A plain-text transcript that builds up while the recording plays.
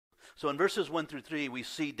So in verses 1 through 3, we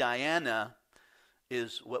see Diana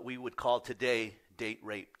is what we would call today date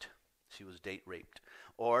raped. She was date raped.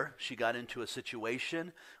 Or she got into a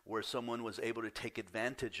situation where someone was able to take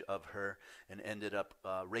advantage of her and ended up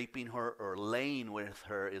raping her or laying with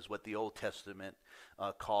her, is what the Old Testament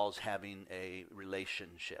calls having a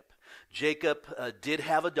relationship. Jacob did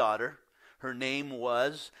have a daughter. Her name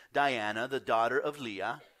was Diana, the daughter of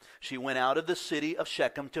Leah. She went out of the city of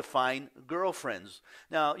Shechem to find girlfriends.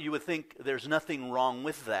 Now, you would think there's nothing wrong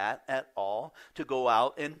with that at all, to go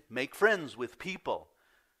out and make friends with people.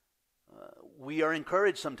 We are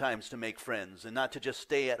encouraged sometimes to make friends and not to just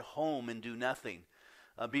stay at home and do nothing.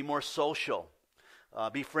 Be more social,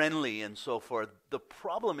 be friendly, and so forth. The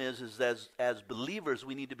problem is as believers,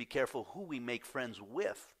 we need to be careful who we make friends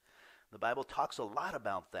with. The Bible talks a lot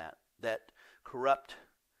about that corrupt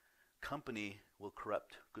company will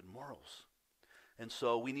corrupt good morals. And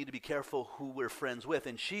so we need to be careful who we're friends with.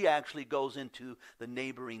 And she actually goes into the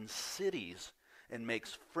neighboring cities and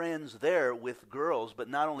makes friends there with girls, but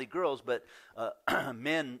not only girls, but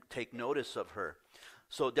men take notice of her.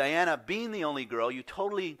 So Diana, being the only girl, you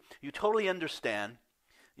totally understand,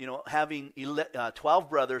 having 12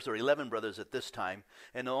 brothers or 11 brothers at this time,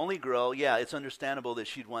 and the only girl, it's understandable that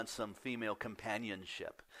she'd want some female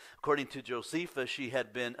companionship. According to Josephus, she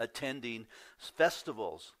had been attending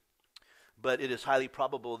festivals, but it is highly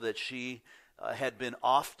probable that she had been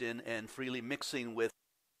often and freely mixing with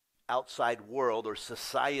outside world or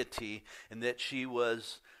society, and that she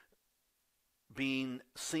was being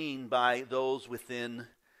seen by those within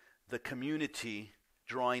the community,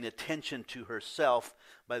 drawing attention to herself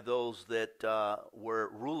by those that were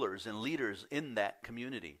rulers and leaders in that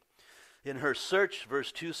community. In her search,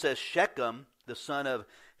 verse 2 says, Shechem, the son of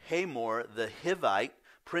Hamor, the Hivite,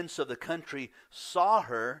 prince of the country, saw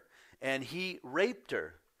her, and he raped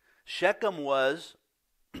her. Shechem was,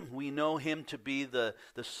 we know him to be the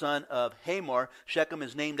son of Hamor. Shechem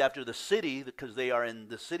is named after the city because they are in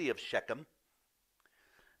the city of Shechem.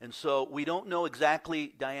 And so we don't know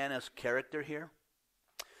exactly Diana's character here.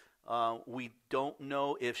 We don't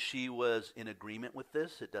know if she was in agreement with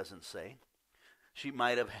this. It doesn't say. She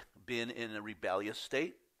might have been in a rebellious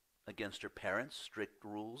state against her parents, strict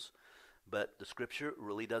rules, but the scripture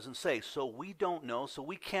really doesn't say. So we don't know. So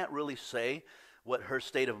we can't really say what her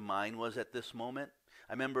state of mind was at this moment.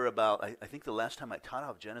 I remember I think the last time I taught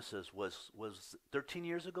out of Genesis was 13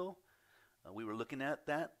 years ago. We were looking at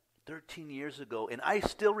that 13 years ago. And I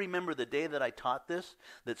still remember the day that I taught this,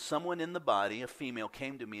 that someone in the body, a female,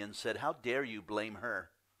 came to me and said, how dare you blame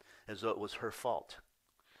her as though it was her fault.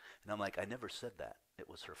 And I'm like, I never said that. It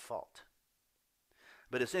was her fault.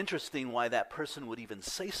 But it's interesting why that person would even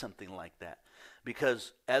say something like that.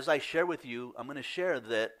 Because as I share with you, I'm going to share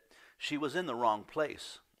that she was in the wrong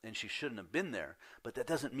place. And she shouldn't have been there. But that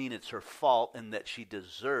doesn't mean it's her fault and that she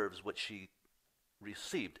deserves what she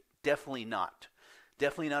received. Definitely not.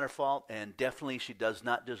 Definitely not her fault, and definitely she does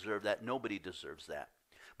not deserve that. Nobody deserves that.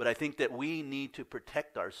 But I think that we need to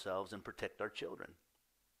protect ourselves and protect our children.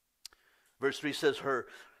 Verse 3 says,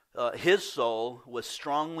 his soul was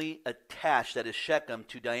strongly attached, that is Shechem,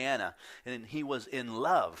 to Diana, and he was in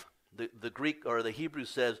love. The Greek or the Hebrew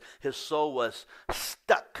says his soul was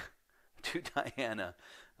stuck to Diana.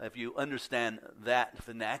 If you understand that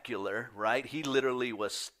vernacular, right? He literally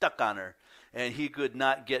was stuck on her, and he could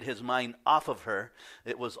not get his mind off of her.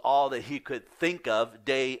 It was all that he could think of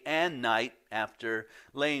day and night after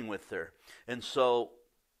laying with her. And so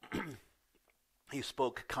he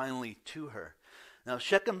spoke kindly to her. Now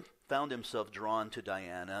Shechem found himself drawn to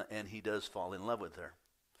Diana, and he does fall in love with her.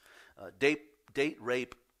 Date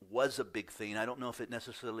rape was a big thing. I don't know if it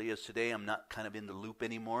necessarily is today. I'm not kind of in the loop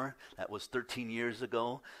anymore. That was 13 years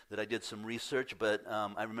ago that I did some research, but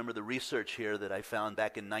I remember the research here that I found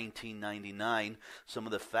back in 1999, some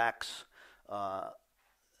of the facts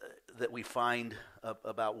that we find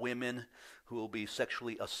about women who will be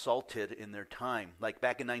sexually assaulted in their time. Like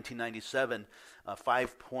back in 1997,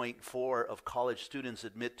 5.4 of college students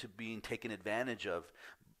admit to being taken advantage of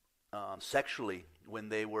sexually when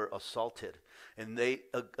they were assaulted. And they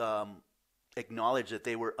acknowledge that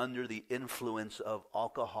they were under the influence of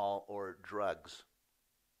alcohol or drugs.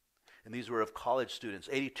 And these were of college students.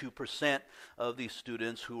 82% of these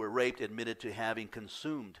students who were raped admitted to having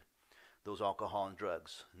consumed those alcohol and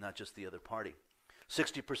drugs, not just the other party.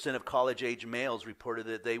 60% of college-age males reported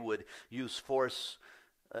that they would use force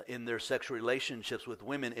in their sexual relationships with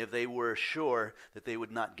women if they were sure that they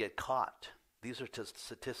would not get caught. These are just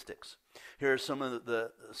statistics. Here are some of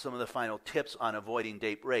the final tips on avoiding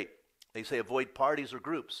date rape. They say avoid parties or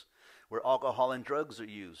groups where alcohol and drugs are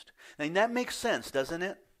used. And that makes sense, doesn't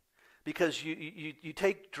it? Because you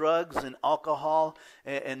take drugs and alcohol,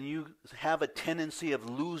 and you have a tendency of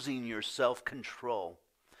losing your self-control.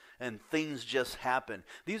 And things just happen.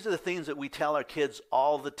 These are the things that we tell our kids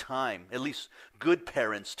all the time. At least good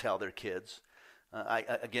parents tell their kids.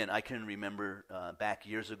 I can remember back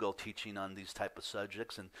years ago teaching on these type of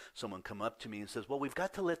subjects, and someone come up to me and says, well, we've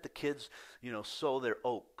got to let the kids, sow their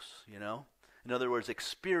oaks, In other words,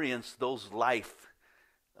 experience those life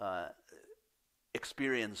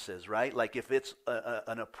experiences, right? Like if it's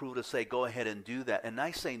an approval to say, go ahead and do that. And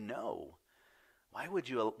I say no. Why would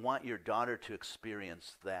you want your daughter to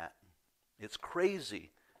experience that? It's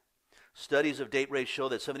crazy. Studies of date rape show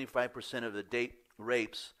that 75% of the date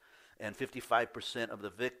rapes and 55% of the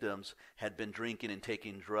victims had been drinking and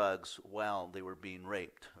taking drugs while they were being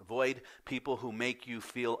raped. Avoid people who make you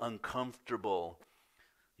feel uncomfortable.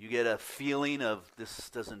 You get a feeling of this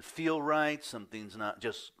doesn't feel right, something's not,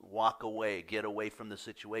 just walk away, get away from the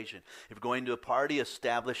situation. If you're going to a party,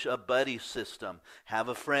 establish a buddy system. Have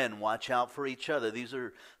a friend, watch out for each other. These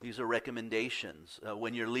are recommendations.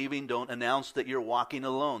 When you're leaving, don't announce that you're walking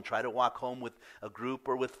alone. Try to walk home with a group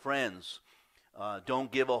or with friends.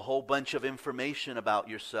 Don't give a whole bunch of information about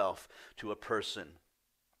yourself to a person.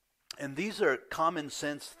 And these are common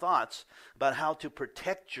sense thoughts about how to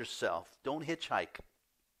protect yourself. Don't hitchhike.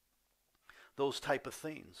 Those type of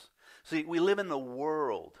things. See, we live in the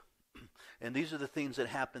world, and these are the things that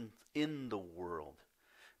happen in the world.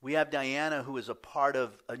 We have Diana, who is a part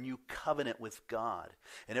of a new covenant with God,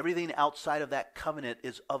 and everything outside of that covenant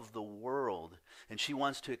is of the world, and she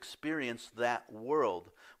wants to experience that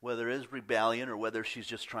world. Whether it is rebellion or whether she's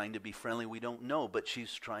just trying to be friendly, we don't know, but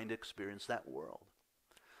she's trying to experience that world.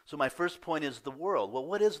 So my first point is the world. Well,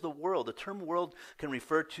 what is the world? The term world can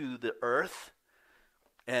refer to the earth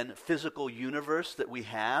and physical universe that we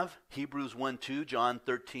have. Hebrews 1:2, John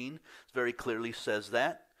 13 very clearly says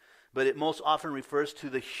that. But it most often refers to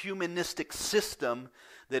the humanistic system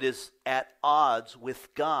that is at odds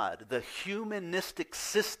with God. The humanistic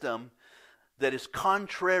system that is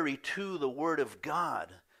contrary to the Word of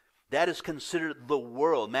God. That is considered the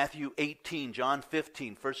world. Matthew 18, John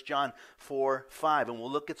 15, 1 John 4:5. And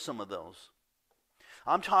we'll look at some of those.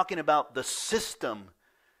 I'm talking about the system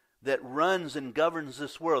that runs and governs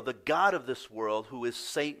this world, the God of this world, who is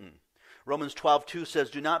Satan. Romans 12:2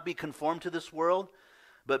 says, do not be conformed to this world,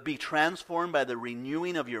 but be transformed by the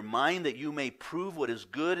renewing of your mind, that you may prove what is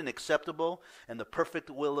good and acceptable and the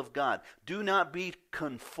perfect will of God. Do not be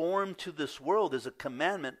conformed to this world is a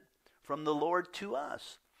commandment from the Lord to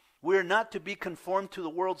us. We're not to be conformed to the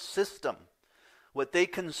world's system, what they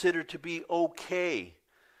consider to be okay,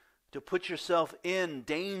 to put yourself in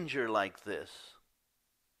danger like this.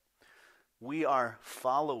 We are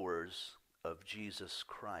followers of Jesus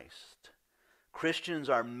Christ. Christians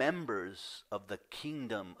are members of the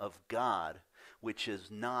kingdom of God, which is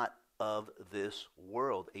not of this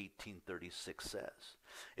world, 1836 says.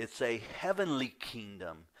 It's a heavenly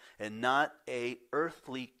kingdom and not a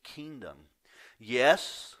earthly kingdom.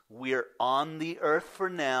 Yes, we're on the earth for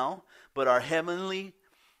now, but our heavenly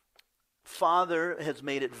Father has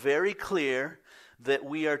made it very clear that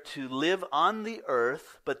we are to live on the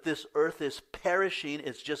earth, but this earth is perishing.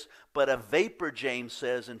 It's just but a vapor, James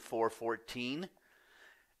says in 4:14.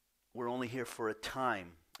 We're only here for a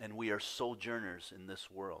time, and we are sojourners in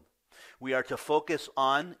this world. We are to focus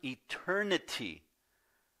on eternity.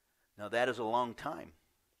 Now that is a long time.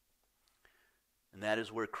 And that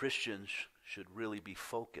is where Christians should really be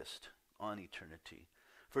focused on eternity.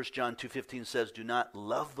 1 John 2:15 says, do not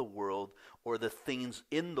love the world or the things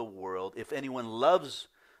in the world. If anyone loves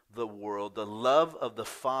the world, the love of the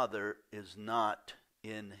Father is not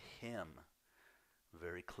in him.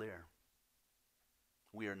 Very clear.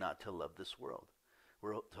 We are not to love this world.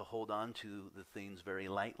 We're to hold on to the things very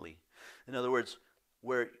lightly. In other words,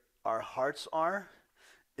 where our hearts are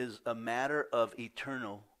is a matter of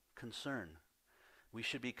eternal concern. We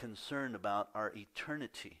should be concerned about our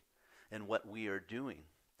eternity and what we are doing.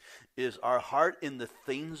 Is our heart in the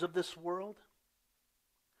things of this world?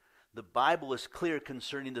 The Bible is clear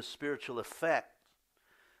concerning the spiritual effect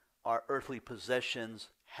our earthly possessions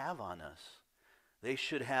have on us. They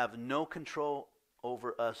should have no control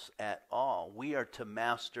over us at all. We are to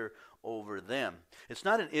master over them. It's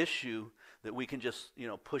not an issue that we can just,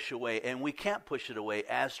 push away, and we can't push it away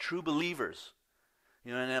as true believers.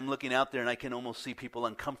 And I'm looking out there and I can almost see people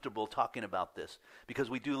uncomfortable talking about this because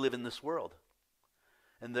we do live in this world.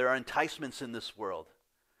 And there are enticements in this world.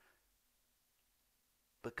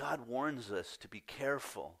 But God warns us to be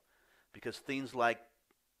careful because things like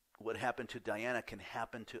what happened to Diana can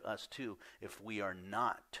happen to us too if we are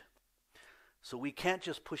not. So we can't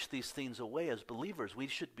just push these things away as believers. We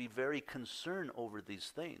should be very concerned over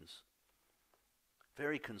these things.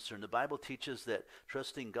 Very concerned. The Bible teaches that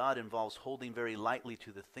trusting God involves holding very lightly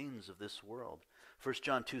to the things of this world. 1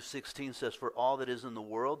 John 2:16 says, "For all that is in the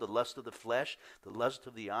world, the lust of the flesh, the lust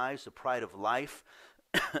of the eyes, the pride of life,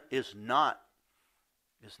 is not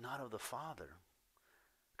of the Father."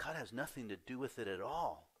 God has nothing to do with it at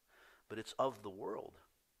all, but it's of the world.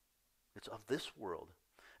 It's of this world,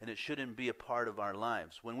 and it shouldn't be a part of our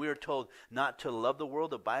lives. When we are told not to love the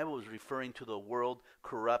world, the Bible is referring to the world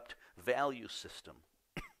corrupt value system,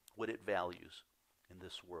 what it values in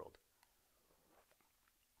this world.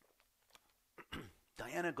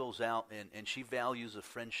 Diana goes out and she values a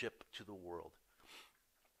friendship to the world.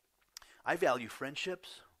 I value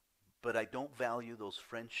friendships, but I don't value those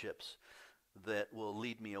friendships that will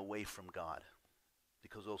lead me away from God,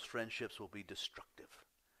 because those friendships will be destructive.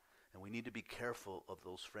 And we need to be careful of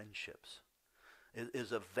those friendships. It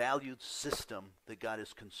is a valued system that God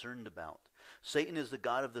is concerned about. Satan is the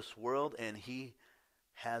god of this world, and he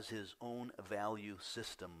has his own value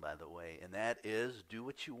system, by the way, and that is do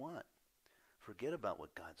what you want. Forget about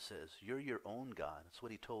what God says. You're your own God. That's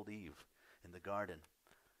what he told Eve in the garden.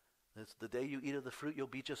 That's the day you eat of the fruit, you'll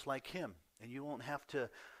be just like him, and you won't have to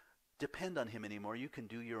depend on him anymore. You can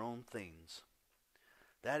do your own things.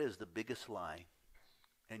 That is the biggest lie.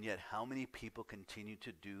 And yet how many people continue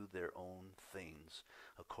to do their own things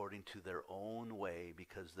according to their own way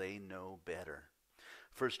because they know better?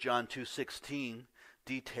 1 John 2:16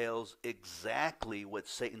 details exactly what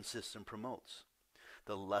Satan's system promotes.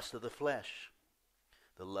 The lust of the flesh,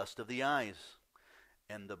 the lust of the eyes,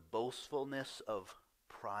 and the boastfulness of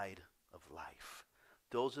pride of life.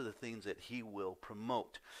 Those are the things that he will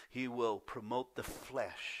promote. He will promote the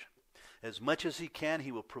flesh. As much as he can,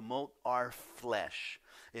 he will promote our flesh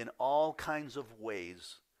in all kinds of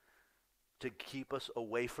ways to keep us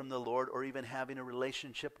away from the Lord or even having a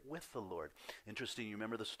relationship with the Lord. Interesting, you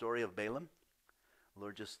remember the story of Balaam? The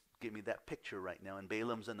Lord just gave me that picture right now. And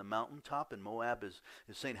Balaam's on the mountaintop, and Moab is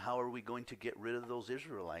saying, how are we going to get rid of those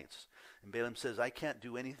Israelites? And Balaam says, I can't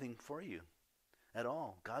do anything for you at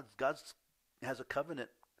all. God has a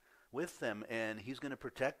covenant with them, and he's going to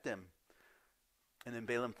protect them. And then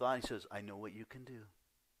Balaam thought, he says, I know what you can do.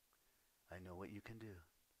 I know what you can do.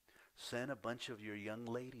 Send a bunch of your young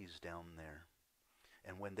ladies down there.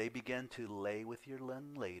 And when they begin to lay with your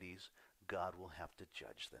young ladies, God will have to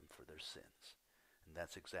judge them for their sins. And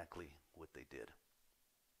that's exactly what they did.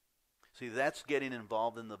 See, that's getting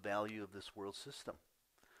involved in the value of this world system.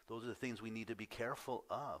 Those are the things we need to be careful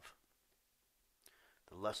of.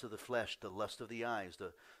 The lust of the flesh, the lust of the eyes,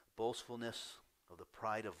 the boastfulness of the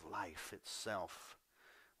pride of life itself.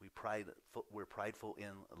 We're prideful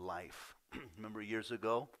in life. Remember years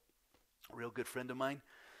ago, a real good friend of mine,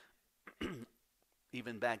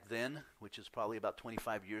 even back then, which is probably about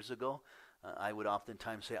 25 years ago, I would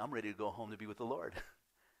oftentimes say, I'm ready to go home to be with the Lord.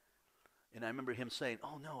 And I remember him saying,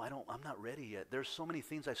 oh no, I'm not ready yet. There's so many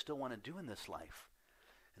things I still want to do in this life.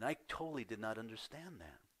 And I totally did not understand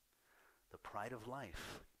that. The pride of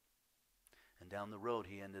life. And down the road,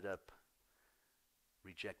 he ended up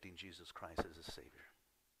rejecting Jesus Christ as his Savior.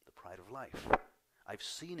 The pride of life. I've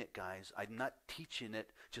seen it, guys. I'm not teaching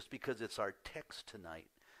it just because it's our text tonight.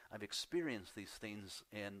 I've experienced these things,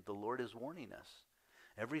 and the Lord is warning us.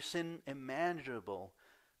 Every sin imaginable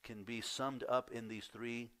can be summed up in these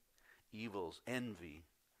three evils: envy,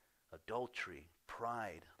 adultery,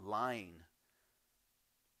 pride, lying,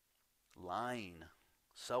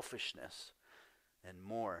 selfishness, and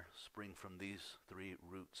more spring from these three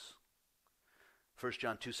roots. 1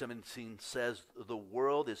 John 2:17 says, the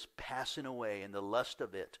world is passing away and the lust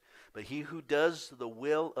of it, but he who does the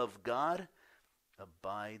will of God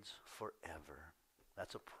abides forever.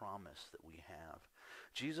 That's a promise that we have.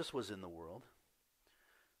 Jesus was in the world,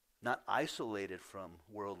 not isolated from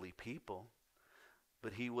worldly people,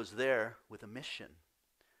 but he was there with a mission.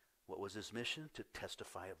 What was his mission? To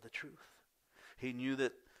testify of the truth. He knew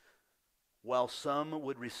that while some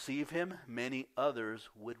would receive him, many others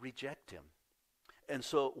would reject him. And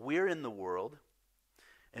so we're in the world,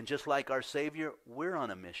 and just like our Savior, we're on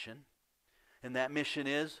a mission. And that mission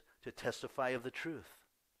is to testify of the truth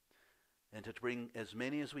and to bring as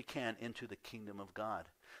many as we can into the kingdom of God.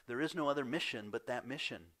 There is no other mission but that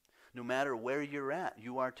mission. No matter where you're at,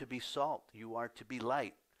 you are to be salt. You are to be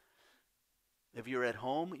light. If you're at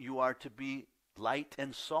home, you are to be light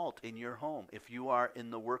and salt in your home. If you are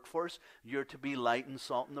in the workforce, you're to be light and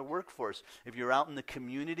salt in the workforce. If you're out in the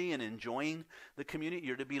community and enjoying the community,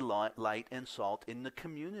 you're to be light and salt in the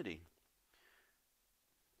community.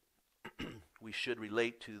 We should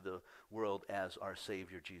relate to the world as our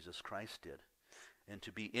Savior Jesus Christ did. and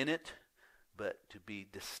to be in it, but to be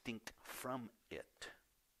distinct from it.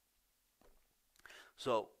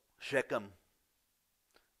 So Shechem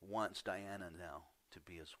wants Diana now to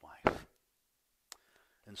be his wife.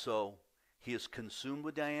 And so he is consumed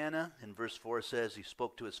with Diana. And verse 4 says he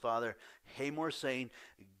spoke to his father Hamor, saying,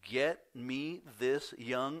 "Get me this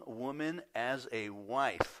young woman as a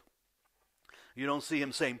wife." You don't see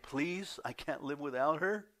him saying, "Please, I can't live without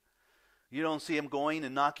her." You don't see him going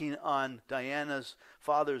and knocking on Diana's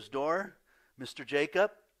father's door. "Mr.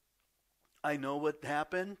 Jacob, I know what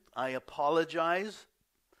happened. I apologize.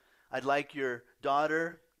 I'd like your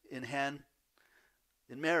daughter in hand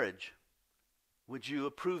in marriage. Would you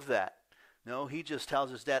approve that?" No, he just tells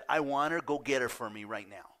his dad, "I want her. Go get her for me right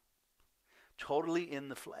now." Totally in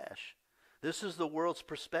the flesh. This is the world's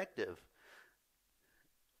perspective.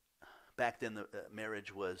 Back then, the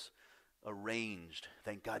marriage was arranged.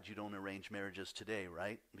 Thank God you don't arrange marriages today,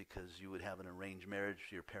 right? Because you would have an arranged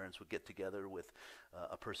marriage. Your parents would get together with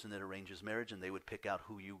a person that arranges marriage, and they would pick out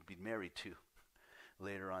who you would be married to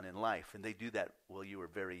later on in life. And they do that while you were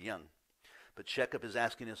very young. But Shechem is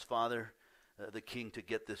asking his father, the king, to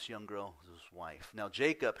get this young girl as his wife. Now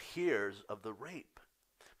Jacob hears of the rape.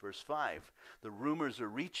 Verse 5, the rumors are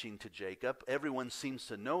reaching to Jacob. Everyone seems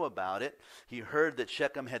to know about it. He heard that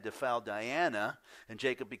Shechem had defiled Diana, and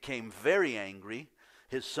Jacob became very angry.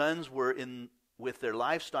 His sons were with their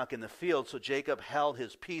livestock in the field, so Jacob held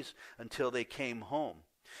his peace until they came home.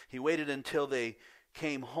 He waited until they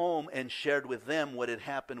came home and shared with them what had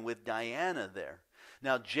happened with Diana there.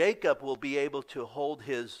 Now Jacob will be able to hold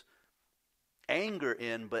his anger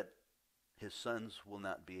in, but his sons will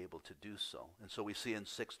not be able to do so. And so we see in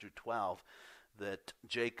 6 through 12 that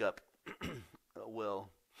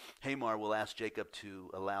Hamor will ask Jacob to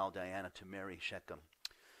allow Diana to marry Shechem.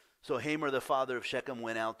 So Hamor, the father of Shechem,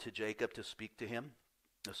 went out to Jacob to speak to him.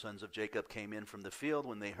 The sons of Jacob came in from the field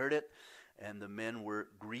when they heard it, and the men were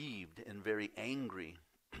grieved and very angry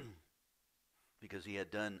because he had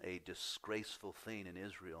done a disgraceful thing in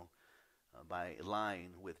Israel by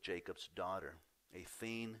lying with Jacob's daughter, a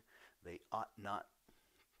thing they ought not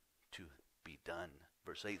to be done.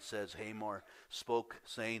 Verse 8 says, Hamor spoke,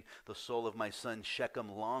 saying, "The soul of my son Shechem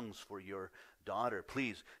longs for your daughter.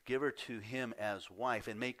 Please give her to him as wife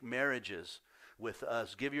and make marriages with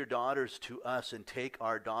us. Give your daughters to us and take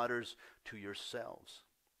our daughters to yourselves."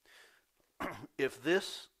 If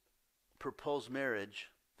this proposed marriage,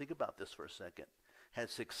 think about this for a second, had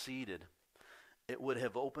succeeded, it would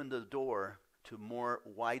have opened the door to more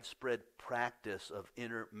widespread practice of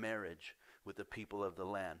intermarriage with the people of the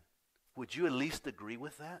land. Would you at least agree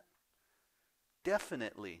with that?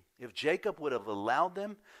 Definitely. If Jacob would have allowed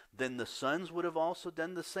them, then the sons would have also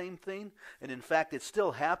done the same thing. And in fact, it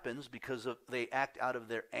still happens because they act out of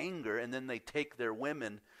their anger, and then they take their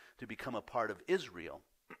women to become a part of Israel.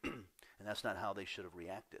 And that's not how they should have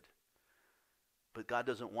reacted. But God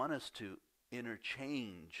doesn't want us to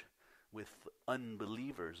interchange with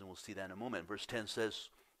unbelievers, and we'll see that in a moment. Verse 10 says,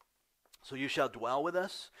 "So you shall dwell with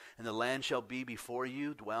us, and the land shall be before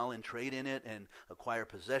you. Dwell and trade in it, and acquire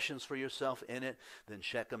possessions for yourself in it." Then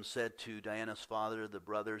Shechem said to Diana's father, the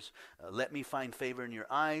brothers, "Let me find favor in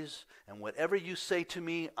your eyes, and whatever you say to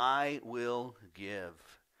me, I will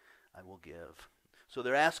give." I will give. So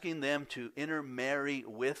they're asking them to intermarry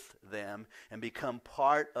with them and become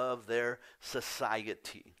part of their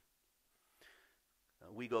society.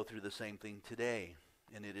 We go through the same thing today,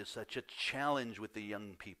 and it is such a challenge with the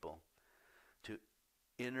young people to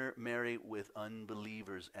intermarry with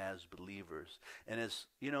unbelievers as believers. And as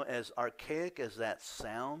archaic as that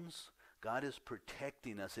sounds, God is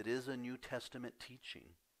protecting us. It is a New Testament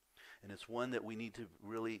teaching, and it's one that we need to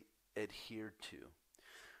really adhere to.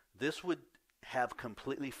 This would have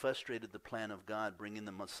completely frustrated the plan of God bringing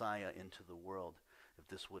the Messiah into the world if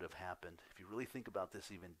this would have happened. If you really think about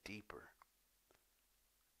this even deeper.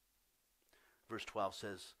 Verse 12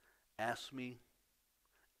 says, "Ask me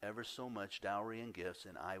ever so much dowry and gifts,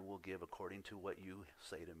 and I will give according to what you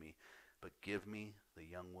say to me. But give me the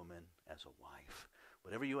young woman as a wife."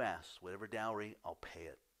 Whatever you ask, whatever dowry, I'll pay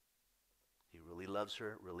it. He really loves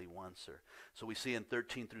her, really wants her. So we see in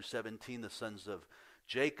 13 through 17, the sons of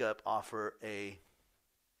Jacob offer a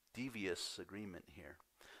devious agreement here.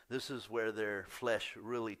 This is where their flesh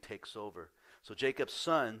really takes over. So Jacob's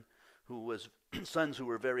sons who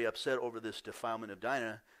were very upset over this defilement of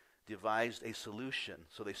Dinah, devised a solution.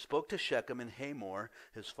 So they spoke to Shechem and Hamor,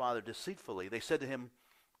 his father, deceitfully. They said to him,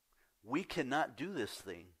 "We cannot do this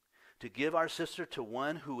thing, to give our sister to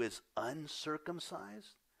one who is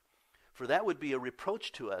uncircumcised. For that would be a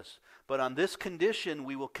reproach to us. But on this condition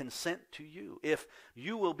we will consent to you. If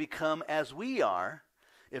you will become as we are,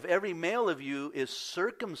 If every male of you is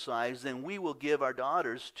circumcised, then we will give our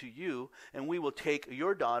daughters to you, and we will take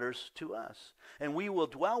your daughters to us. And we will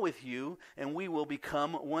dwell with you, and we will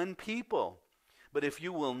become one people. But if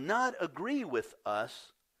you will not agree with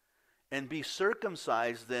us and be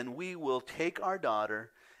circumcised, then we will take our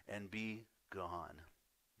daughter and be gone.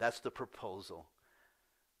 That's the proposal.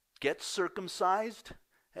 Get circumcised,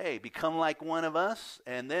 hey, become like one of us,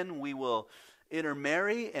 and then we will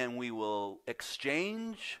intermarry and we will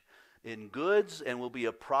exchange in goods and we'll be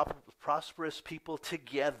a prosperous people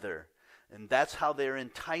together. And that's how they're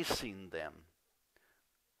enticing them.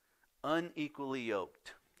 Unequally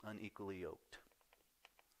yoked. Unequally yoked.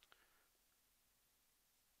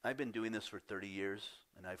 I've been doing this for 30 years,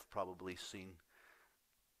 and I've probably seen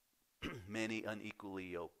many unequally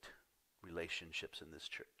yoked relationships in this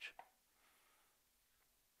church.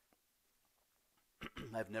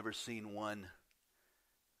 I've never seen one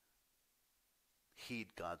heed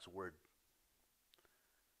God's word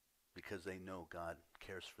because they know God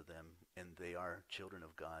cares for them and they are children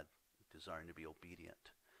of God, desiring to be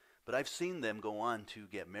obedient. But I've seen them go on to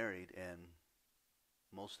get married, and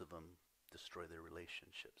most of them destroy their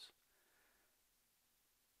relationships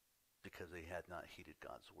because they had not heeded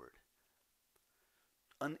God's word.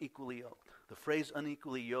 Unequally yoked. The phrase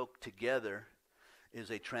unequally yoked together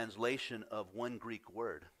is a translation of one Greek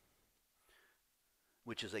word,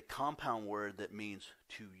 which is a compound word that means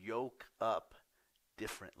to yoke up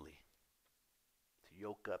differently. To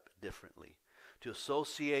yoke up differently. To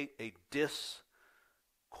associate a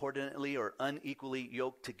discordantly or unequally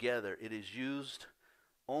yoked together. It is used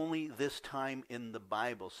only this time in the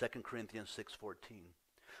Bible, 2 Corinthians 6:14.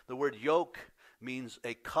 The word yoke means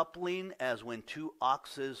a coupling, as when two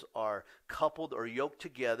oxes are coupled or yoked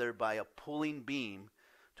together by a pulling beam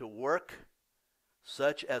to work,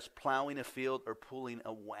 such as plowing a field or pulling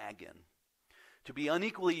a wagon. To be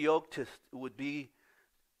unequally yoked would be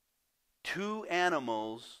two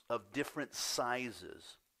animals of different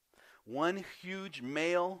sizes. One huge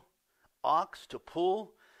male ox to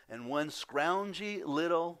pull, and one scroungy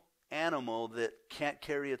little animal that can't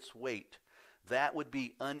carry its weight. That would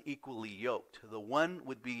be unequally yoked. The one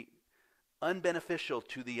would be unbeneficial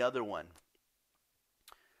to the other one.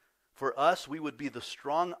 For us, we would be the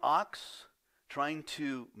strong ox trying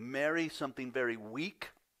to marry something very weak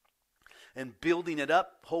and building it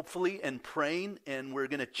up, hopefully, and praying, and we're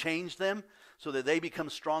going to change them so that they become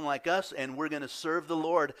strong like us, and we're going to serve the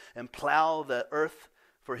Lord and plow the earth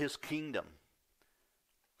for his kingdom.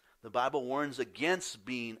 The Bible warns against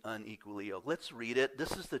being unequally yoked. Let's read it.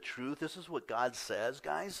 This is the truth. This is what God says,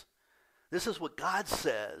 guys. This is what God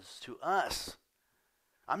says to us.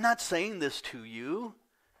 I'm not saying this to you.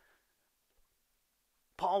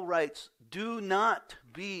 Paul writes, "Do not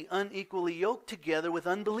be unequally yoked together with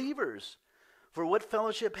unbelievers. For what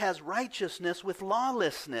fellowship has righteousness with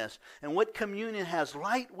lawlessness? And what communion has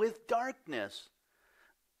light with darkness?"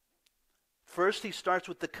 First, he starts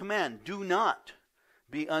with the command, do not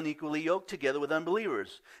be unequally yoked together with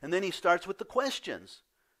unbelievers. And then he starts with the questions.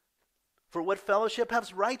 For what fellowship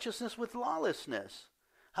has righteousness with lawlessness?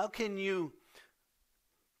 How can you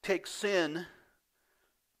take sin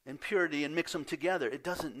and purity and mix them together? It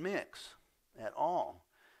doesn't mix at all.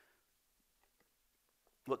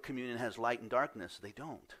 What communion has light and darkness? They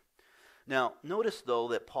don't. Now, notice though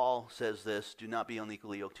that Paul says this, do not be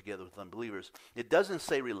unequally yoked together with unbelievers. It doesn't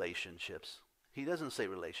say relationships. He doesn't say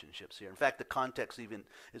relationships here. In fact, the context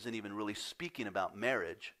isn't even really speaking about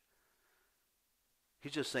marriage.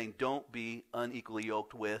 He's just saying don't be unequally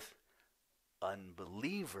yoked with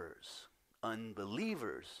unbelievers.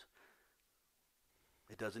 Unbelievers.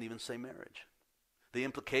 It doesn't even say marriage. The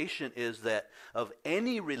implication is that of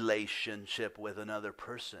any relationship with another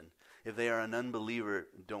person, if they are an unbeliever,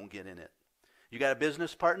 don't get in it. You got a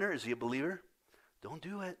business partner? Is he a believer? Don't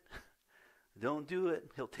do it. Don't do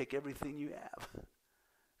it. He'll take everything you have.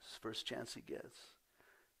 It's the first chance he gets.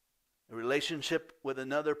 A relationship with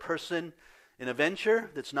another person in a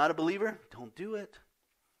venture that's not a believer, don't do it.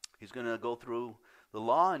 He's going to go through the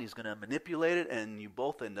law and he's going to manipulate it, and you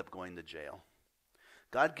both end up going to jail.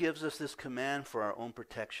 God gives us this command for our own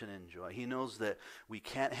protection and joy. He knows that we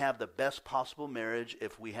can't have the best possible marriage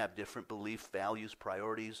if we have different belief, values,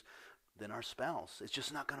 priorities than our spouse. It's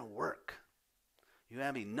just not going to work. You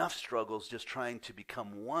have enough struggles just trying to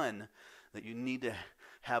become one that you need to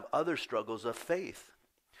have other struggles of faith.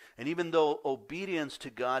 And even though obedience to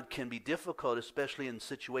God can be difficult, especially in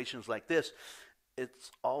situations like this,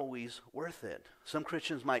 it's always worth it. Some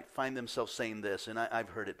Christians might find themselves saying this, and I've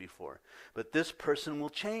heard it before, but this person will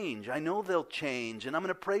change. I know they'll change, and I'm going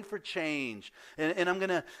to pray for change, and I'm going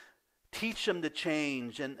to teach them to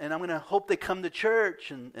change, and I'm going to hope they come to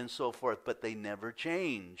church and so forth, but they never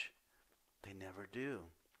change. They never do.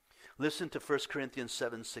 Listen to 1 Corinthians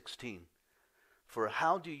 7:16. For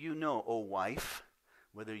how do you know, O wife,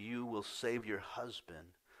 whether you will save your husband?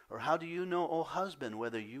 Or how do you know, O husband,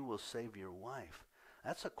 whether you will save your wife?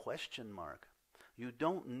 That's a question mark. You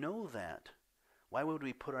don't know that. Why would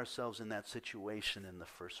we put ourselves in that situation in the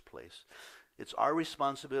first place? It's our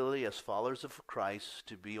responsibility as followers of Christ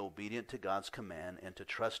to be obedient to God's command and to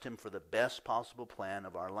trust Him for the best possible plan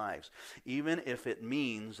of our lives, even if it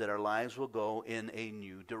means that our lives will go in a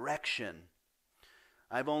new direction.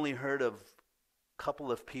 I've only heard of a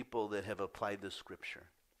couple of people that have applied this scripture,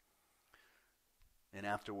 and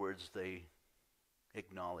afterwards they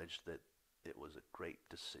acknowledged that it was a great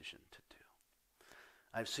decision to do.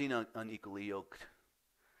 I've seen unequally yoked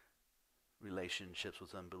relationships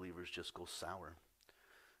with unbelievers just go sour.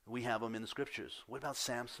 We have them in the scriptures. What about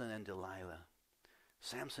Samson and Delilah?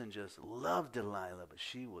 Samson just loved Delilah, but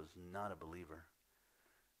she was not a believer.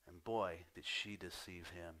 And boy, did she deceive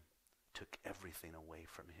him. Took everything away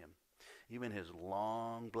from him. Even his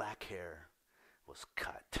long black hair was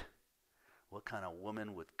cut. What kind of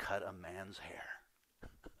woman would cut a man's hair?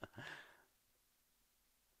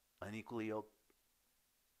 Unequally yoked.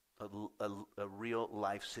 A real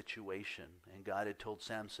life situation. And God had told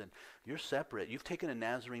Samson, you're separate. You've taken a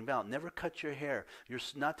Nazarene vow. Never cut your hair. You're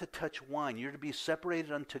not to touch wine. You're to be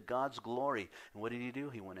separated unto God's glory. And what did he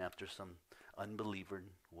do? He went after some unbeliever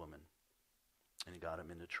woman. And he got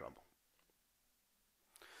him into trouble.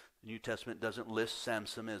 The New Testament doesn't list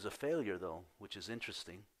Samson as a failure, though, which is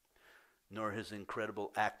interesting, nor his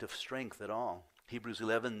incredible act of strength at all. Hebrews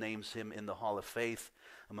 11 names him in the hall of faith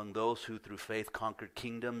among those who through faith conquered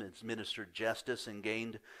kingdom, administered justice, and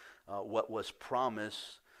gained what was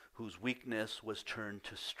promised, whose weakness was turned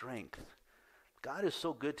to strength. God is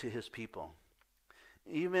so good to his people.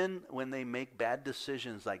 Even when they make bad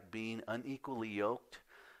decisions like being unequally yoked,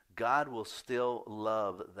 God will still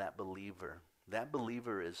love that believer. That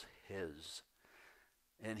believer is his.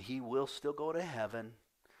 And he will still go to heaven.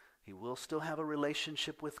 He will still have a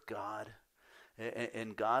relationship with God.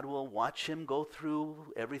 And God will watch him go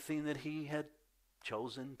through everything that he had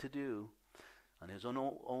chosen to do on his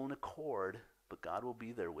own accord, but God will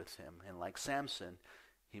be there with him. And like Samson,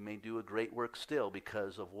 he may do a great work still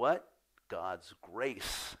because of what? God's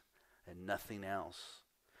grace and nothing else.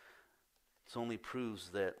 This only proves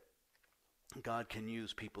that God can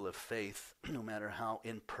use people of faith no matter how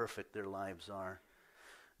imperfect their lives are.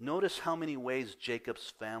 Notice how many ways Jacob's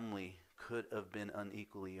family could have been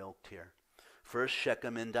unequally yoked here. First,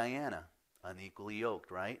 Shechem and Diana, unequally yoked,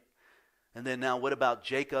 right? And then now what about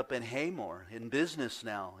Jacob and Hamor in business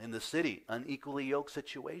now, in the city, unequally yoked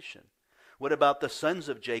situation? What about the sons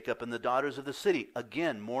of Jacob and the daughters of the city?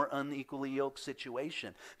 Again, more unequally yoked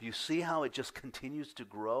situation. Do you see how it just continues to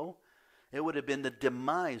grow? It would have been the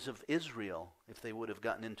demise of Israel if they would have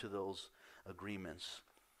gotten into those agreements.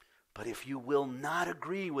 But if you will not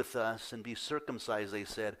agree with us and be circumcised, they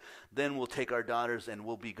said, then we'll take our daughters and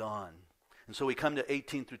we'll be gone. And so we come to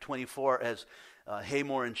 18 through 24 as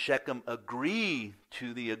Hamor and Shechem agree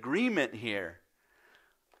to the agreement here.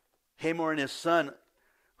 Hamor and his son,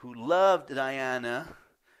 who loved Diana,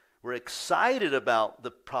 were excited about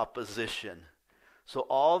the proposition. So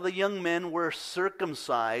all the young men were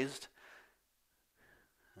circumcised.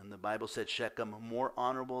 And the Bible said Shechem, more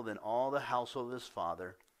honorable than all the household of his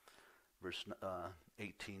father. Verse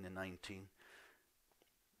 18 and 19.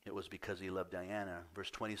 It was because he loved Diana. Verse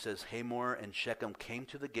 20 says, Hamor and Shechem came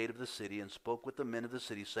to the gate of the city and spoke with the men of the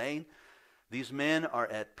city, saying, these men are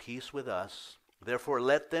at peace with us. Therefore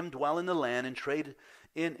let them dwell in the land and trade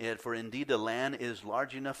in it, for indeed the land is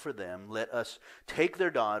large enough for them. Let us take their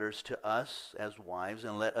daughters to us as wives,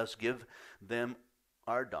 and let us give them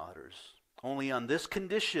our daughters. Only on this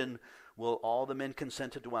condition will all the men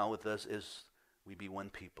consent to dwell with us, as we be one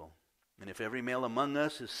people. And if every male among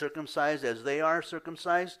us is circumcised as they are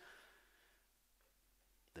circumcised,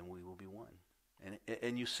 then we will be one.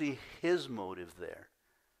 And you see his motive there.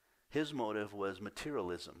 His motive was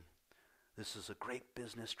materialism. This is a great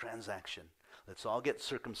business transaction. Let's all get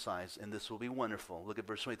circumcised, and this will be wonderful. Look at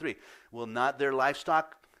verse 23. Will not their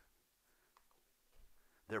livestock,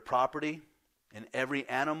 their property, and every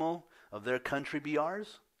animal of their country be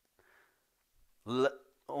ours?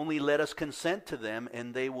 Only let us consent to them,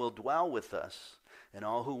 and they will dwell with us. And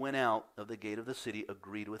all who went out of the gate of the city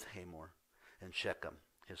agreed with Hamor and Shechem,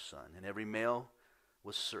 his son. And every male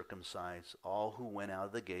was circumcised, all who went out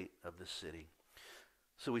of the gate of the city.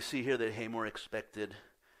 So we see here that Hamor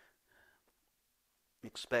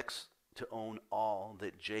expects to own all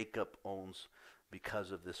that Jacob owns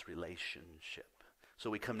because of this relationship. So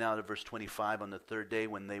we come now to verse 25. On the third day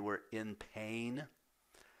when they were in pain,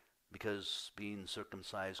 because being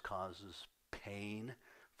circumcised causes pain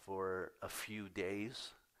for a few days,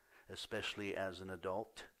 especially as an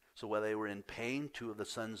adult. So while they were in pain, two of the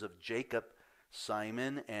sons of Jacob,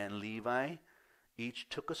 Simon and Levi, each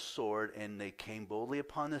took a sword, and they came boldly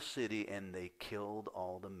upon the city, and they killed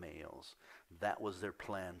all the males. That was their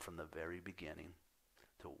plan from the very beginning,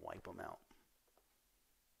 to wipe them out.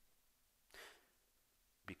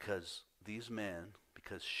 Because these men,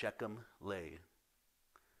 because Shechem lay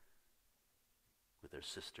with their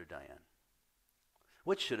sister Diane.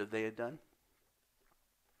 What should have they have done?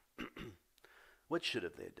 What should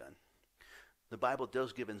have they have done? The Bible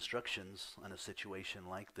does give instructions on a situation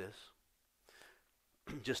like this,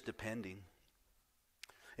 just depending.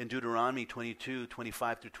 In Deuteronomy 22,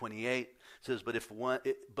 25 through 28, it says, but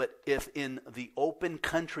if in the open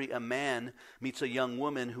country a man meets a young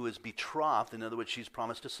woman who is betrothed, in other words, she's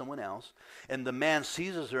promised to someone else, and the man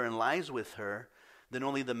seizes her and lies with her, then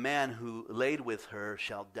only the man who laid with her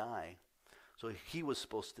shall die. So he was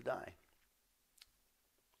supposed to die.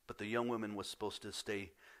 But the young woman was supposed to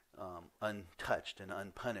stay untouched and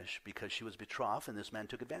unpunished because she was betrothed and this man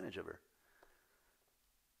took advantage of her.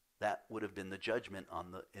 That would have been the judgment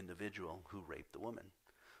on the individual who raped the woman.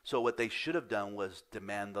 So what they should have done was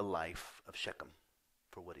demand the life of Shechem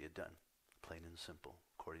for what he had done. Plain and simple,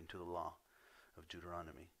 according to the law of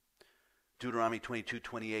Deuteronomy. Deuteronomy 22,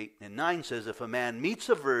 28 and 9 says, if a man meets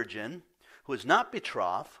a virgin who is not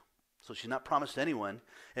betrothed, so she's not promised to anyone,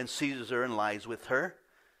 and seizes her and lies with her,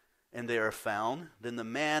 and they are found, then the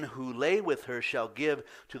man who lay with her shall give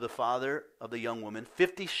to the father of the young woman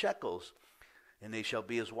 50 shekels, and they shall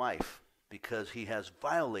be his wife. Because he has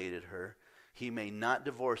violated her, he may not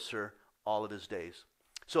divorce her all of his days.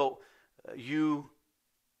 So you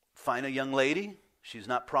find a young lady, she's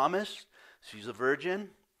not promised, she's a virgin,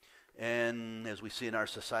 and as we see in our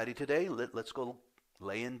society today, let's go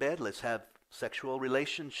lay in bed, let's have sexual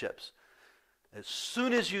relationships. As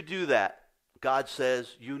soon as you do that, God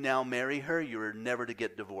says, you now marry her, you're never to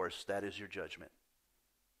get divorced. That is your judgment.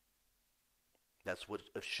 That's what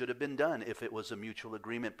should have been done if it was a mutual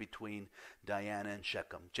agreement between Diana and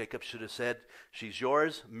Shechem. Jacob should have said, she's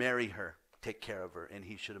yours, marry her, take care of her, and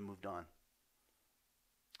he should have moved on.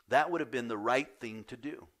 That would have been the right thing to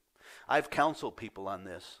do. I've counseled people on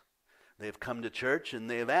this. They have come to church and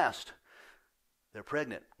they have asked, they're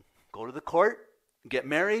pregnant, go to the court, get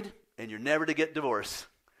married, and you're never to get divorced.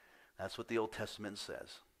 That's what the Old Testament says.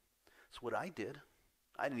 That's what I did.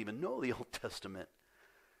 I didn't even know the Old Testament.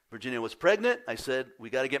 Virginia was pregnant. I said, we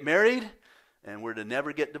got to get married, and we're to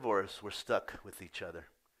never get divorced. We're stuck with each other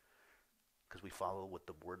because we follow what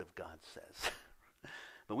the Word of God says.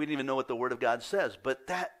 But we didn't even know what the Word of God says. But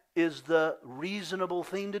that is the reasonable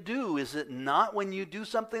thing to do, is it not, when you do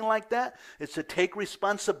something like that? It's to take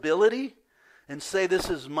responsibility and say, this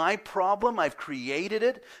is my problem. I've created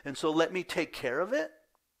it, and so let me take care of it.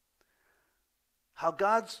 How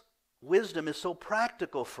God's wisdom is so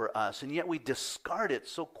practical for us, and yet we discard it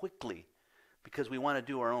so quickly because we want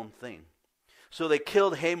to do our own thing. So they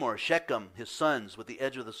killed Hamor, Shechem, his sons, with the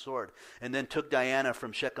edge of the sword, and then took Diana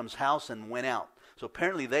from Shechem's house and went out. So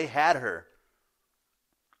apparently they had her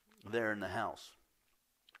there in the house.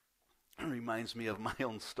 It reminds me of my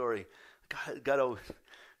own story. God,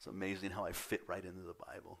 it's amazing how I fit right into the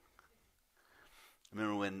Bible. I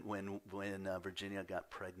remember when Virginia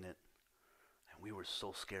got pregnant, we were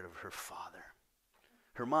so scared of her father.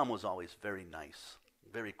 Her mom was always very nice,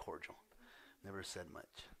 very cordial, never said much.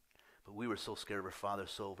 But we were so scared of her father,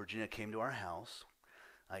 so Virginia came to our house.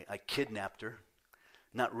 I kidnapped her.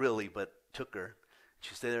 Not really, but took her.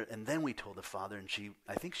 She stayed there, and then we told the father, and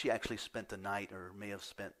I think she actually spent the night, or may have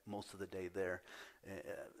spent most of the day there,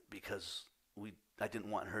 because I didn't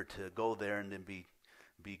want her to go there and then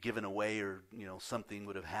be given away, or something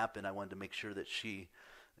would have happened. I wanted to make sure that she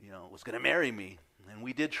was going to marry me. And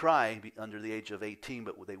we did try under the age of 18,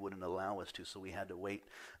 but they wouldn't allow us to, so we had to wait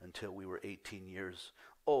until we were 18 years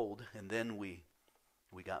old, and then we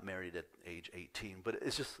got married at age 18. But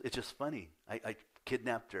it's just funny. I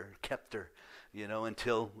kidnapped her, kept her,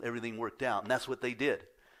 until everything worked out. And that's what they did.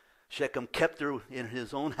 Shechem kept her in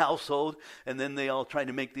his own household, and then they all tried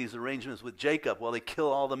to make these arrangements with Jacob. Well, they kill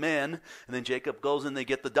all the men, and then Jacob goes and they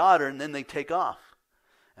get the daughter, and then they take off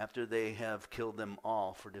after they have killed them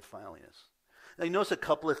all for defiling us. Now, you notice a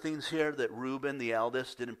couple of things here that Ruben, the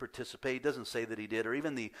eldest, didn't participate. It doesn't say that he did, or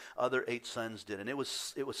even the other 8 sons did. And it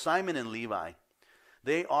was Simon and Levi.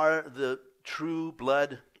 They are the true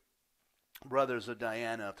blood brothers of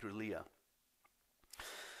Diana through Leah.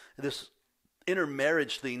 This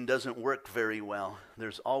intermarriage thing doesn't work very well.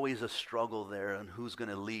 There's always a struggle there on who's going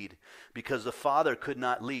to lead, because the father could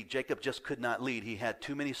not lead. Jacob just could not lead. He had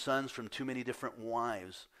too many sons from too many different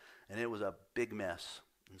wives, and it was a big mess.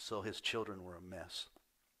 And so his children were a mess.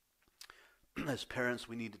 As parents,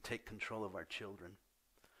 we need to take control of our children.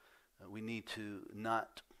 We need to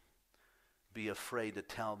not be afraid to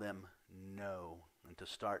tell them no, and to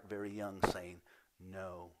start very young saying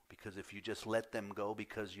no, because if you just let them go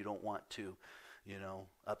because you don't want to,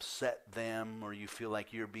 upset them, or you feel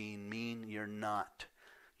like you're being mean, you're not.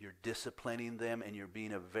 You're disciplining them, and you're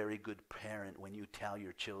being a very good parent when you tell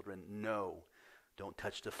your children, no, don't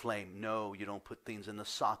touch the flame. No, you don't put things in the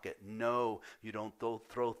socket. No, you don't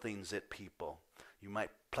throw things at people. You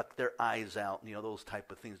might pluck their eyes out, those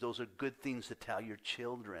type of things. Those are good things to tell your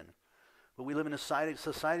children. But we live in a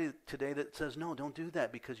society today that says, no, don't do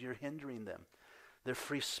that because you're hindering them. Their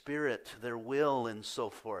free spirit, their will, and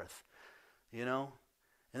so forth. And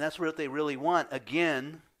that's what they really want.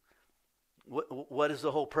 Again, what is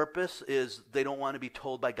the whole purpose? Is they don't want to be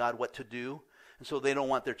told by God what to do. And so they don't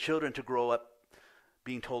want their children to grow up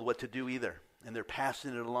being told what to do either. And they're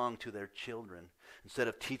passing it along to their children instead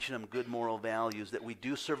of teaching them good moral values, that we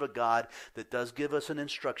do serve a God that does give us an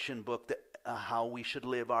instruction book that how we should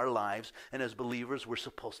live our lives. And as believers, we're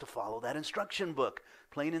supposed to follow that instruction book,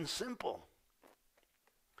 plain and simple.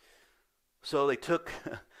 So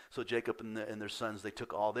Jacob and their sons, they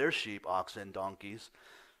took all their sheep, oxen, and donkeys,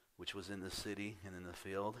 which was in the city and in the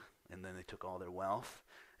field, and then they took all their wealth,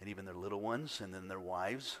 and even their little ones, and then their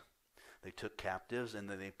wives. They took captives, and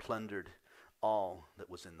then they plundered all that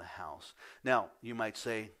was in the house. Now, you might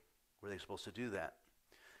say, were they supposed to do that?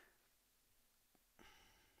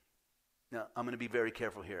 Now, I'm going to be very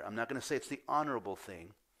careful here. I'm not going to say it's the honorable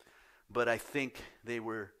thing, but I think they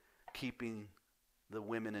were keeping the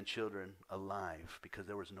women and children alive because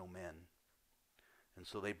there was no men. And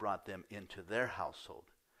so they brought them into their household,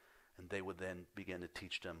 and they would then begin to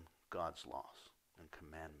teach them God's laws and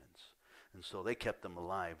commandments. And so they kept them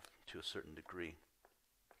alive to a certain degree.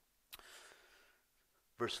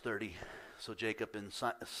 Verse 30, so Jacob and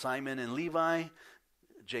Simon and Levi,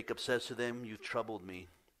 Jacob says to them, you've troubled me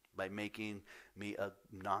by making me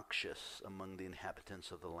obnoxious among the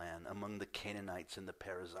inhabitants of the land, among the Canaanites and the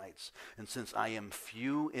Perizzites. And since I am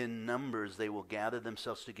few in numbers, they will gather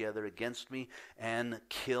themselves together against me and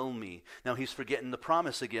kill me. Now he's forgetting the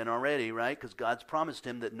promise again already, right? Because God's promised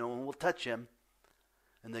him that no one will touch him,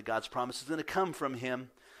 and that God's promise is going to come from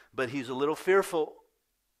him. But he's a little fearful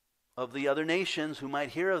of the other nations who might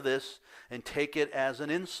hear of this and take it as an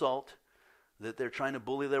insult that they're trying to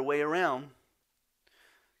bully their way around.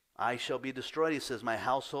 I shall be destroyed, he says, my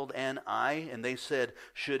household and I. And they said,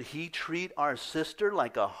 should he treat our sister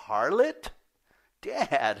like a harlot?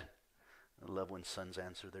 Dad. I love when sons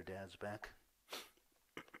answer their dads back.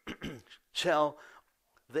 Shall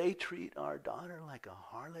they treat our daughter like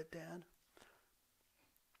a harlot, Dad?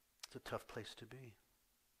 It's a tough place to be.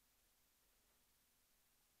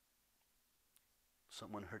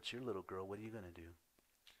 Someone hurts your little girl, what are you going to do?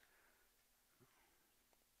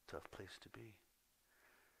 Tough place to be.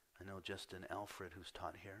 I know Justin Alfred, who's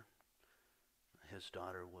taught here, his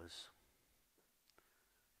daughter was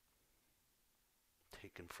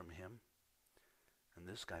taken from him. And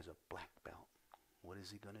this guy's a black belt. What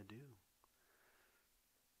is he going to do?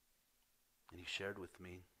 And he shared with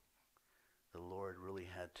me, the Lord really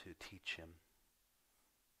had to teach him,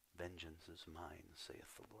 vengeance is mine,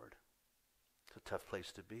 saith the Lord. It's a tough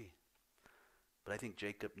place to be. But I think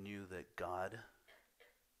Jacob knew that God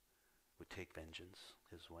would take vengeance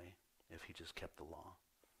his way if he just kept the law.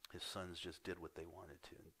 His sons just did what they wanted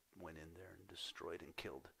to and went in there and destroyed and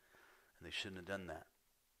killed. And they shouldn't have done that.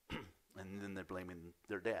 And then they're blaming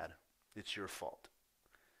their dad. It's your fault.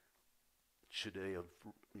 Should they have,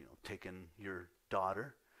 taken your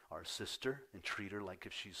daughter, our sister, and treat her like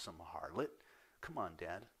if she's some harlot? Come on,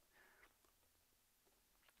 Dad.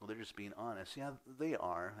 Well, they're just being honest. Yeah, they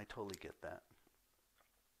are. I totally get that.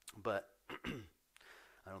 But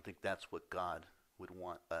I don't think that's what God would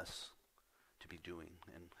want us to be doing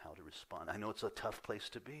and how to respond. I know it's a tough place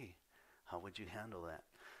to be. How would you handle that?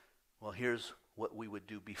 Well, here's what we would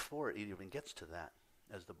do before it even gets to that.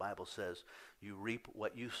 As the Bible says, you reap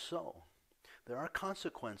what you sow. There are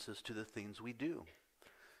consequences to the things we do.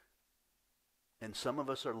 And some of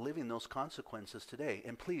us are living those consequences today.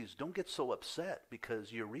 And please, don't get so upset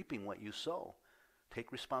because you're reaping what you sow.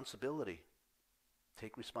 Take responsibility.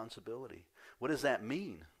 Take responsibility. What does that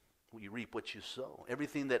mean? You reap what you sow.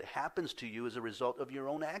 Everything that happens to you is a result of your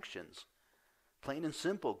own actions. Plain and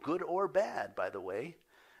simple. Good or bad, by the way.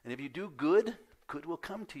 And if you do good, good will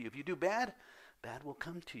come to you. If you do bad, bad will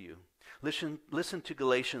come to you. Listen to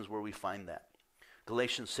Galatians where we find that.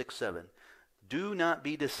 Galatians 6:7. Do not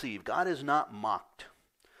be deceived. God is not mocked.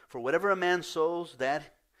 For whatever a man sows,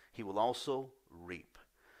 that he will also reap.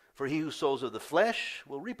 For he who sows of the flesh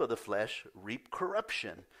will reap of the flesh, reap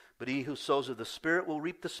corruption. But he who sows of the Spirit will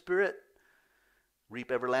reap the Spirit,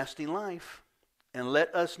 reap everlasting life. And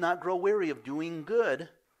let us not grow weary of doing good,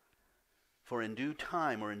 for in due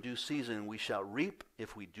time or in due season we shall reap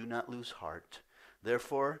if we do not lose heart.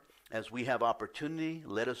 Therefore, as we have opportunity,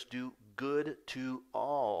 let us do good to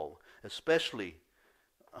all, especially,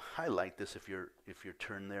 highlight this if you're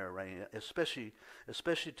turned there, right? Especially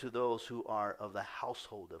to those who are of the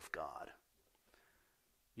household of God.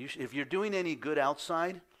 If you're doing any good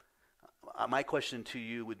outside, my question to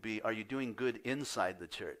you would be, are you doing good inside the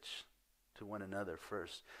church to one another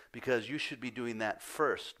first? Because you should be doing that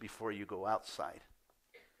first before you go outside.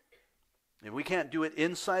 If we can't do it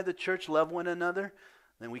inside the church, love one another,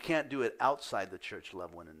 then we can't do it outside the church,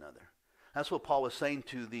 love one another. That's what Paul was saying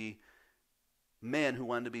to the men who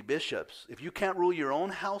wanted to be bishops. If you can't rule your own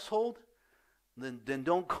household, then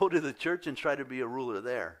don't go to the church and try to be a ruler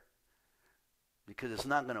there, because it's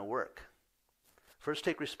not going to work. First,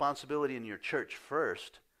 take responsibility in your church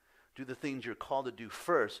first. Do the things you're called to do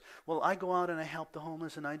first. Well, I go out and I help the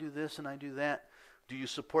homeless and I do this and I do that. Do you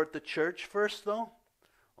support the church first, though?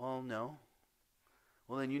 Oh, no.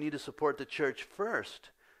 Well, then you need to support the church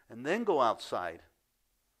first and then go outside,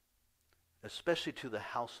 especially to the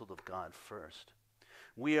household of God first.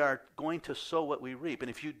 We are going to sow what we reap. And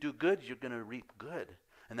if you do good, you're going to reap good.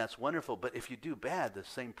 And that's wonderful. But if you do bad, the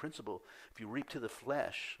same principle. If you reap to the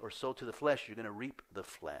flesh or sow to the flesh, you're going to reap the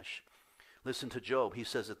flesh. Listen to Job. He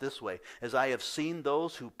says it this way. As I have seen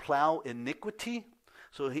those who plow iniquity.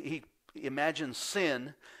 So he imagines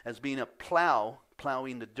sin as being a plow,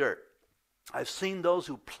 plowing the dirt. I've seen those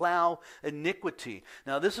who plow iniquity.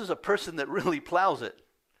 Now this is a person that really plows it.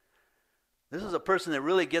 This is a person that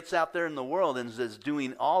really gets out there in the world and is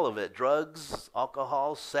doing all of it. Drugs,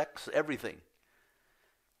 alcohol, sex, everything.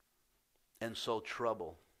 And sow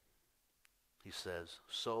trouble. He says,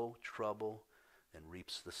 sow trouble and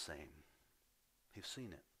reaps the same. He's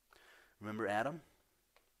seen it. Remember Adam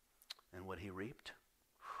and what he reaped?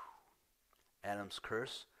 Adam's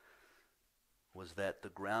curse was that the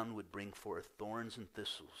ground would bring forth thorns and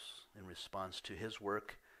thistles in response to his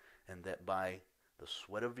work, and that by the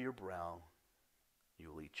sweat of your brow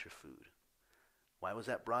you will eat your food. Why was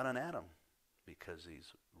that brought on Adam? Because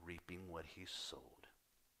he's reaping what he sowed.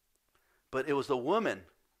 But it was the woman,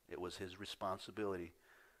 it was his responsibility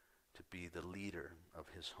to be the leader of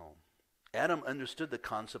his home. Adam understood the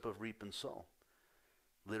concept of reap and sow,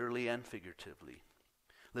 literally and figuratively.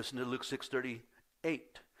 Listen to Luke 6:38.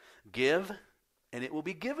 Give, and it will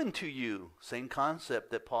be given to you. Same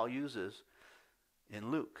concept that Paul uses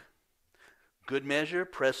in Luke. Good measure,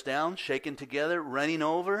 pressed down, shaken together, running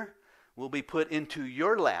over, will be put into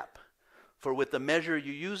your lap. For with the measure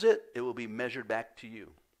you use it, it will be measured back to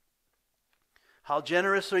you. How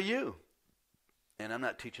generous are you? And I'm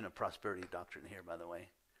not teaching a prosperity doctrine here, by the way.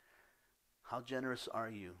 How generous are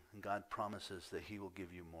you? And God promises that he will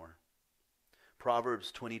give you more.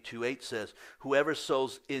 Proverbs 22:8 says, whoever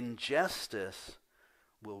sows injustice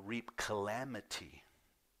will reap calamity.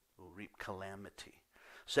 Will reap calamity.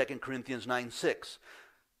 2 Corinthians 9:6.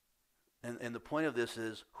 And the point of this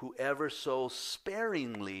is, whoever sows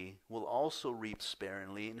sparingly will also reap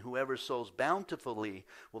sparingly, and whoever sows bountifully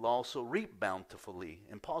will also reap bountifully.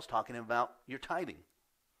 And Paul's talking about your tithing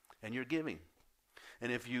and your giving.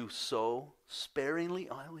 And if you sow sparingly,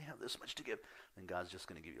 I only have this much to give, then God's just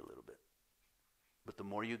going to give you a little bit. But the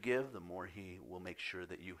more you give, the more he will make sure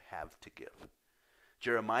that you have to give.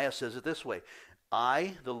 Jeremiah says it this way,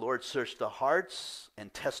 I, the Lord, search the hearts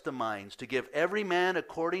and test the minds to give every man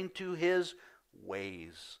according to his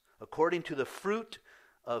ways, according to the fruit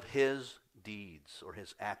of his deeds or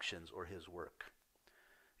his actions or his work.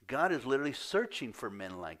 God is literally searching for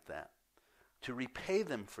men like that to repay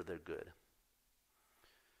them for their good.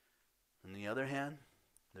 On the other hand,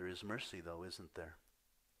 there is mercy though, isn't there?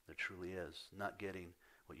 There truly is. Not getting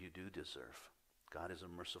what you do deserve. God is a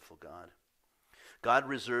merciful God. God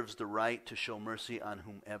reserves the right to show mercy on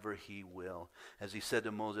whomever he will. As he said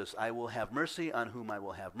to Moses, I will have mercy on whom I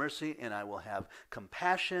will have mercy, and I will have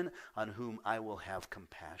compassion on whom I will have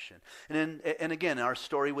compassion. And again, our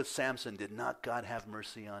story with Samson, did not God have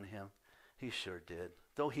mercy on him? He sure did.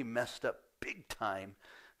 Though he messed up big time,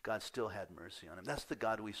 God still had mercy on him. That's the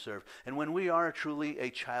God we serve. And when we are truly a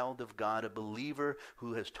child of God, a believer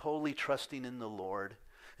who is totally trusting in the Lord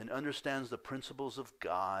and understands the principles of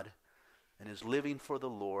God, and is living for the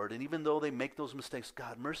Lord, and even though they make those mistakes,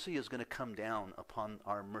 God, mercy is going to come down upon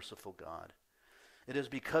our merciful God. It is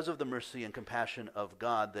because of the mercy and compassion of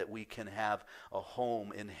God that we can have a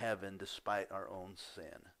home in heaven despite our own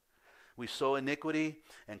sin. We sow iniquity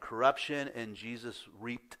and corruption, and Jesus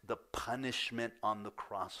reaped the punishment on the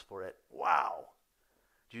cross for it. Wow.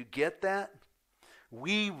 Do you get that?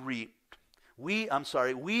 We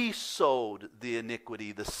sowed the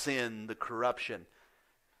iniquity, the sin, the corruption.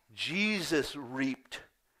 Jesus reaped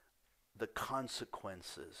the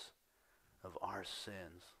consequences of our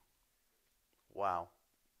sins. Wow.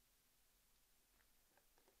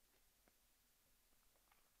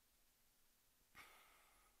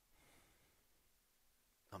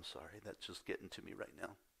 I'm sorry, that's just getting to me right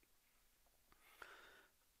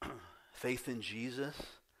now. Faith in Jesus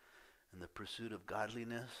and the pursuit of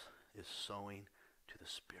godliness is sowing to the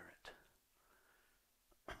Spirit.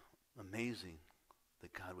 Amazing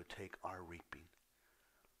that God would take our reaping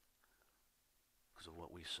because of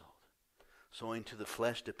what we sowed. Sowing to the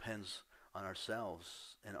flesh depends on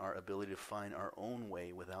ourselves and our ability to find our own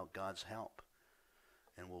way without God's help.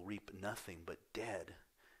 And we'll reap nothing but dead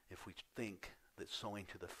if we think that sowing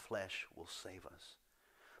to the flesh will save us.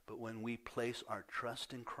 But when we place our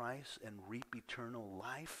trust in Christ and reap eternal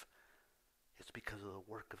life, it's because of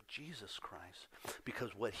the work of Jesus Christ.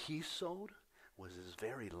 Because what he sowed was his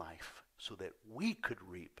very life so that we could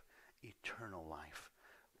reap eternal life.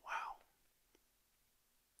 Wow.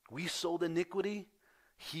 We sowed iniquity.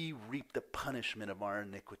 He reaped the punishment of our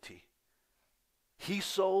iniquity. He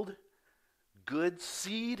sowed good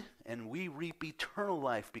seed, and we reap eternal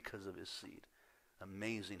life because of his seed.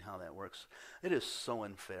 Amazing how that works. It is so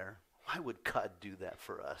unfair. Why would God do that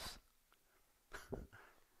for us?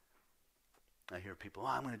 I hear people,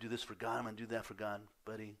 I'm going to do this for God, I'm going to do that for God.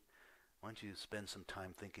 Buddy, why don't you spend some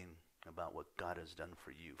time thinking about what God has done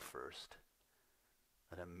for you first?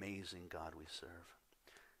 That amazing God we serve.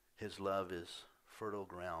 His love is fertile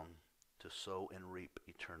ground to sow and reap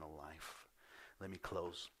eternal life. Let me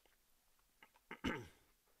close.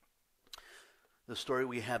 The story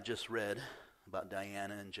we have just read about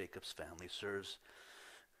Diana and Jacob's family serves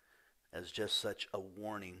as just such a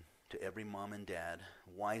warning to every mom and dad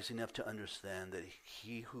wise enough to understand that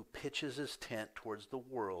he who pitches his tent towards the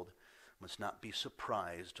world must not be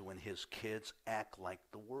surprised when his kids act like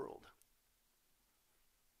the world.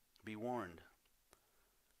 Be warned.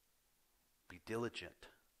 Be diligent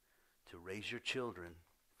to raise your children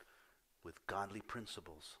with godly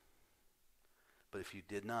principles. But if you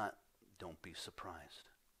did not, don't be surprised.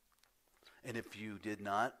 And if you did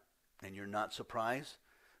not, and you're not surprised,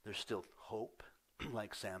 there's still hope,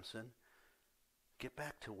 like Samson. Get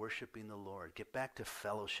back to worshiping the Lord. Get back to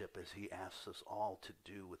fellowship as he asks us all to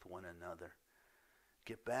do with one another.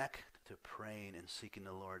 Get back to praying and seeking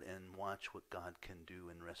the Lord and watch what God can do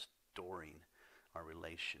in restoring our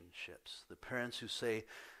relationships. The parents who say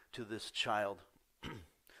to this child,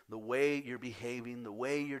 the way you're behaving, the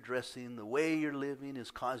way you're dressing, the way you're living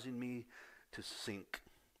is causing me to sink,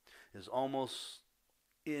 is almost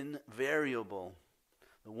invariable.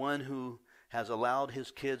 The one who has allowed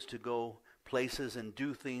his kids to go places and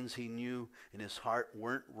do things he knew in his heart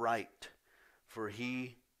weren't right. For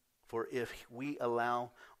if we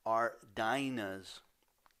allow our Dinahs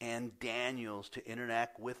and Daniels to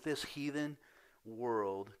interact with this heathen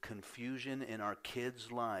world, confusion in our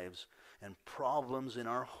kids' lives and problems in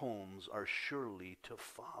our homes are surely to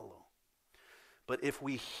follow. But if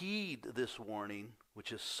we heed this warning,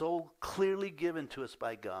 which is so clearly given to us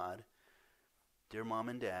by God, dear mom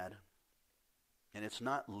and dad, and it's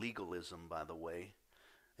not legalism, by the way,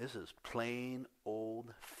 this is plain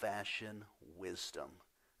old-fashioned wisdom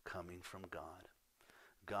coming from God.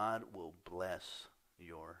 God will bless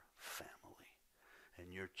your family,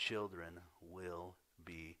 and your children will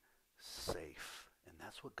be safe. And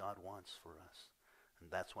that's what God wants for us.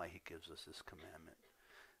 And that's why he gives us this commandment.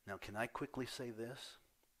 Now, can I quickly say this?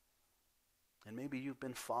 And maybe you've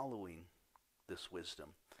been following this wisdom,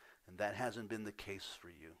 and that hasn't been the case for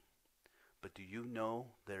you. But do you know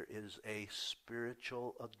there is a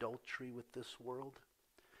spiritual adultery with this world?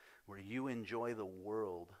 Where you enjoy the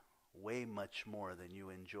world way much more than you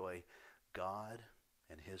enjoy God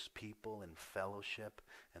and his people and fellowship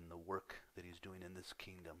and the work that he's doing in this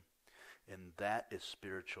kingdom. And that is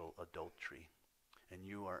spiritual adultery. And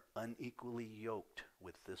you are unequally yoked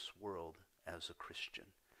with this world as a Christian.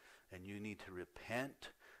 And you need to repent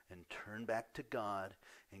and turn back to God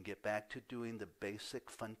and get back to doing the basic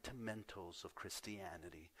fundamentals of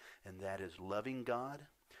Christianity. And that is loving God,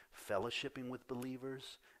 fellowshipping with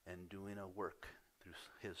believers, and doing a work through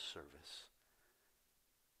his service.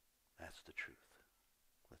 That's the truth.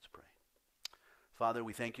 Let's pray. Father,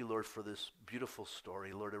 we thank you, Lord, for this beautiful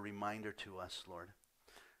story. Lord, a reminder to us, Lord.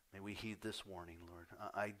 May we heed this warning, Lord.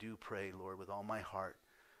 I do pray, Lord, with all my heart,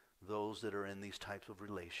 those that are in these types of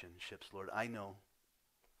relationships, Lord, I know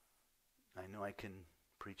I can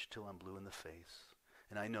preach till I'm blue in the face.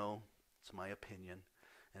 And I know it's my opinion.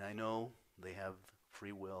 And I know they have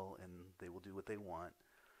free will and they will do what they want.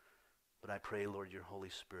 But I pray, Lord, your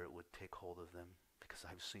Holy Spirit would take hold of them, because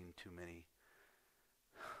I've seen too many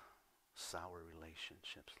sour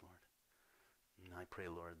relationships, Lord. And I pray,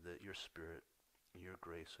 Lord, that your Spirit and your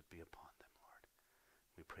grace would be upon them, Lord.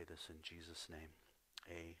 We pray this in Jesus' name.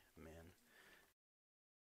 Amen.